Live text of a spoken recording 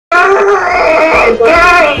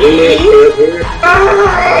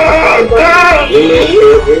Oh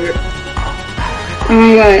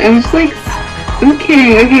my god, I'm just like,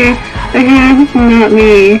 okay, that's not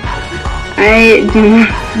me. I do not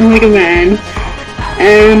sound like a man.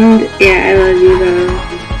 And yeah, I love you though.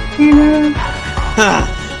 You know? Ha!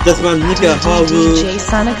 That's my nigga Haru.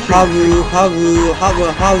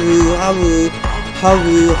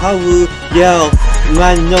 Yo,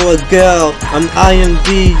 I know a girl, I'm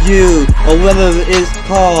imvu, or whatever it's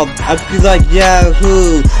called. I feel like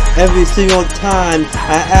Yahoo. Every single time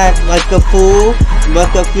I act like a fool,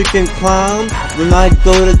 like a freaking clown. When I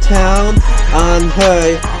go to town on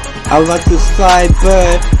her, I like to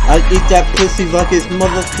cyber. I eat that pussy like it's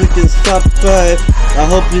motherfucking supper. I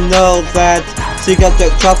hope you know that she got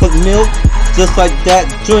that chocolate milk, just like that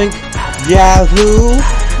drink, Yahoo.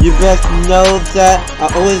 You best know that I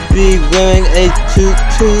always be wearing a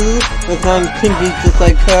tutu, cause I'm kinky just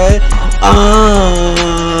like her.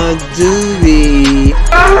 Dewy.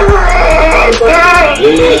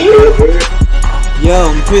 Yo,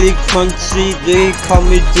 I'm pretty crunchy, they call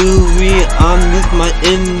me Dewy. I'm with my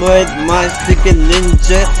N-word, my freaking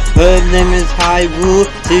ninja. Her name is Harujuku,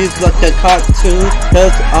 she's like a cartoon.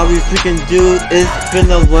 Cause all we freaking do is spin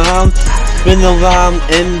around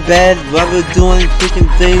in bed while we're doing freaking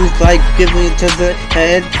things like giving each other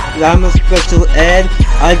head. I'm a special ed,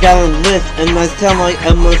 I got a list and I sound like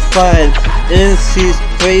I'm a fud. And she's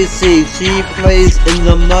crazy, she plays in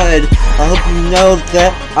the mud. I hope you know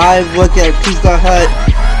that I work at Pizza Hut,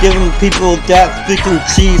 giving people that freaking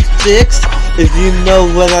cheese sticks. If you know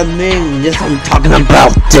what I mean, yes, I'm talking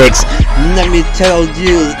about dicks. Let me tell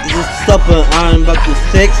you, this supper I'm about to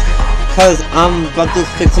fix, cause I'm about to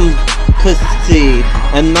fix some pussy,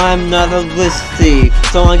 and I'm not a listy.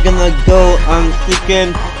 So I'm gonna go on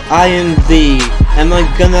freaking imvu, and I'm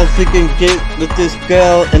gonna freaking get with this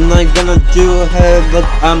girl, and I'm gonna do her like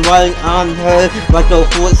I'm riding on her like a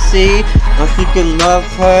horsey. I freaking love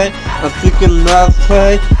her,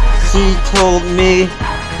 She told me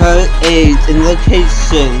her age and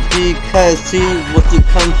location because she wants to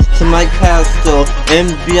come to my castle and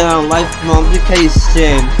be on a lifelong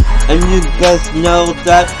vacation. And you best know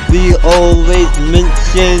that we always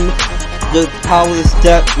mention the powers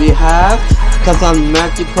that we have, cause I'm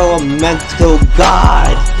magical, a magical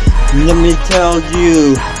god. Let me tell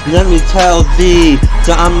thee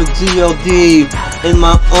that I'm a G.O.D. in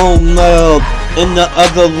my own world. In the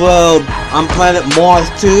other world, I'm planet Mars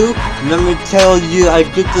too. Let me tell you, I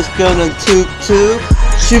get this girl in a toot-toot.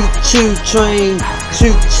 Choo-choo train,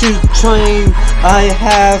 I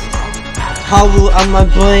have Haru on my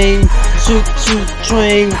brain. Choo-choo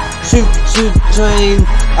train,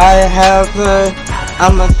 I have her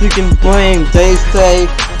on my freaking brain. They say,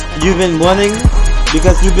 you've been running,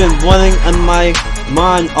 because you've been running in my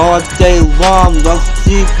mind all day long. While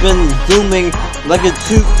she's been zooming like a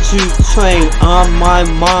choo-choo train on my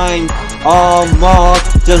mind.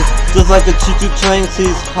 Almost just like a choo-choo train,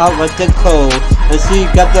 she's hot like the cold, and she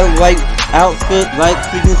got the right outfit like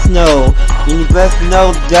freaking snow. And you best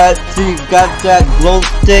know that she got that glow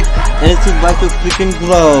stick, and she likes to freaking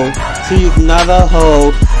glow. She's not a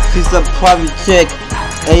hoe, she's a private chick,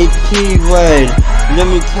 a P-word. Let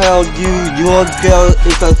me tell you, your girl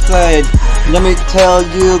is a third. Let me tell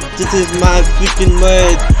you, this is my freaking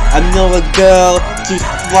word. I know a girl, she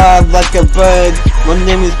flies like a bird. My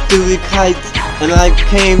name is Dewy, and I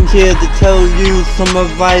came here to tell you some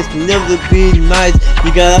advice. Never be nice,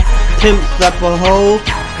 you gotta pimp slap a hoe.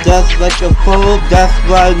 That's like a foe, that's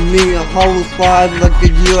why me a hoe fly like a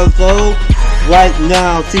UFO. Right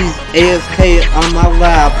now, she's AFK on my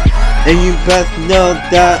lap, and you best know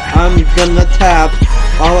that I'm gonna tap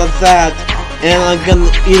all of that, and I'm gonna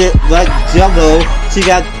eat it like jello. She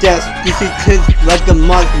got that juicy tits like a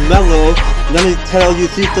marshmallow. Let me tell you,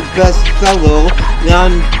 she's the best fellow. Now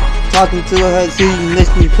I'm talking to her, she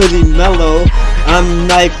makes me pretty mellow. I'm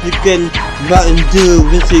like freaking Mountain Dew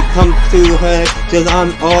when she comes to her, cause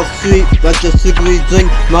I'm all sweet like a sugary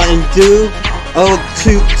drink, Mountain Dew. Oh,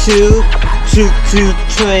 choo-choo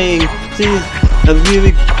train. She's a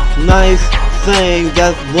really nice thing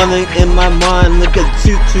that's running in my mind like a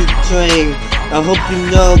choo-choo train. I hope you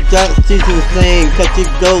know that she's insane, cause she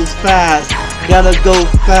goes fast. Gotta go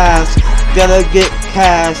fast, gotta get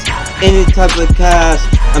cash, any type of cash.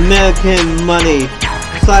 American money,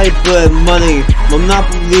 cyber money,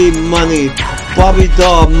 Monopoly money, Barbie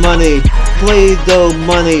doll money, Play-Doh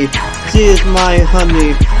money. She is my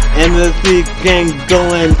honey, and if we gang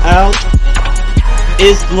going out,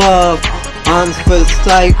 it's love on first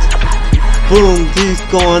sight. Boom, she's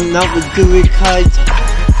going out with Dewy kites.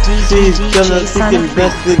 She's gonna freaking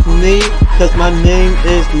mess with me, cause my name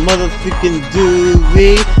is motherfucking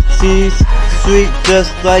Dewy. She's sweet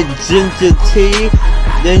just like ginger tea,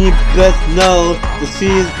 then you best know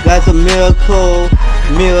that that's a miracle.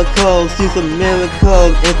 She's a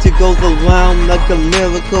miracle, and she goes around like a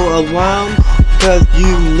miracle around. Cause you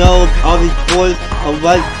know all these boys are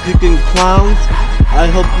like freaking clowns. I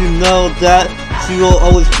hope you know that she will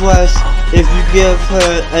always flesh if you give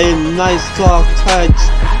her a nice soft touch.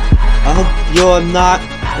 I hope you're not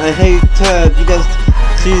a hater, because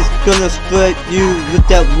she's gonna split you with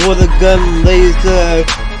that water gun laser,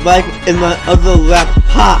 like in my other rap.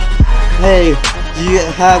 Ha! Hey, do you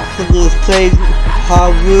have something to say,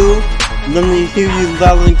 Haru? Let me hear you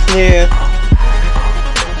loud and clear.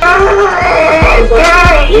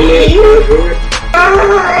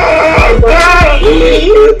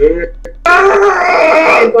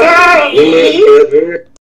 Daddy!